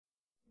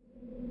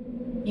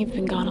You've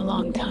been gone a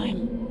long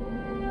time.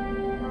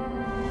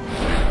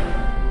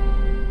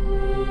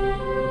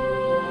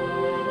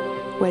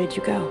 Where did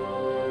you go?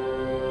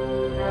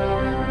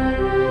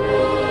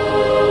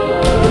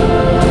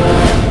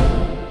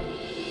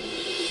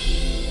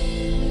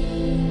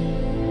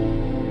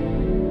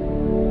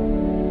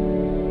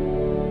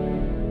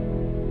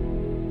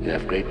 You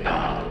have great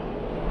power.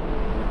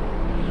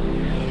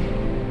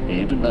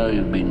 Even though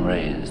you've been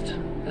raised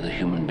as a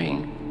human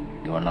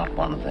being, you are not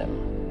one of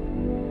them.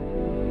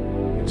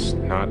 It's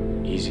not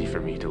easy for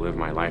me to live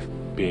my life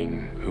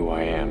being who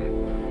I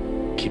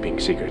am, keeping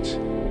secrets.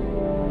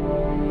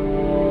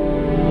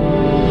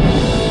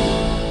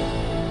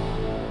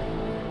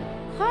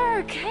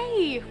 Clark,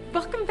 hey,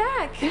 welcome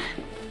back.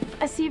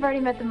 I see you've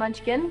already met the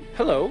Munchkin.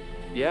 Hello.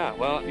 Yeah,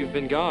 well, you've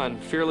been gone.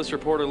 Fearless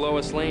reporter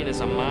Lois Lane is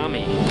a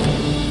mommy.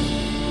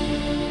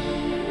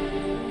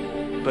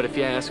 But if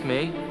you ask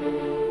me,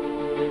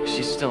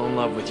 she's still in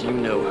love with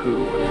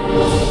you-know-who.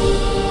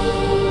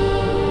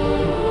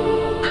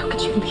 How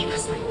could you leave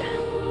us like that?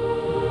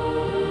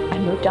 I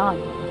moved on.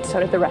 So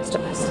did the rest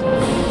of us.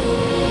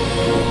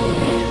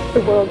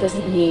 The world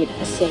doesn't need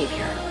a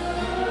savior.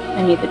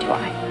 And neither do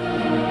I.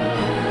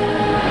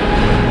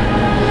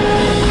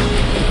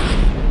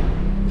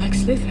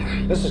 Lex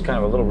Luthor. This is kind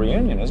of a little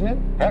reunion, isn't it?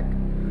 Heck,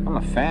 I'm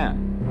a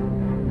fan.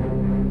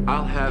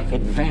 I'll have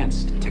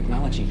advanced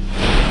technology.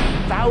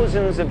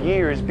 Thousands of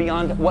years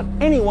beyond what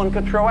anyone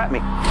could throw at me.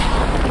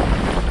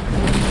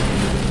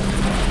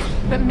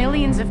 But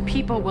millions of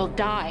people will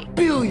die.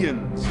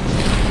 Billions!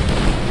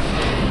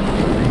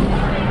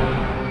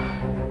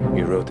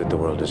 You wrote that the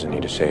world doesn't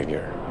need a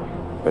savior,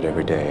 but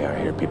every day I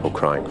hear people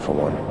crying for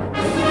one.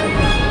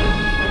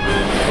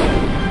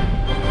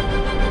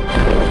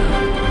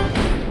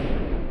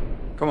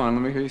 Come on,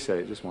 let me hear you say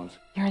it just once.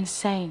 You're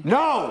insane.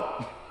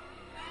 No!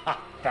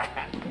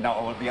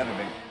 No, the other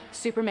thing.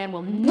 Superman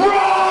will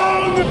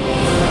Wrong!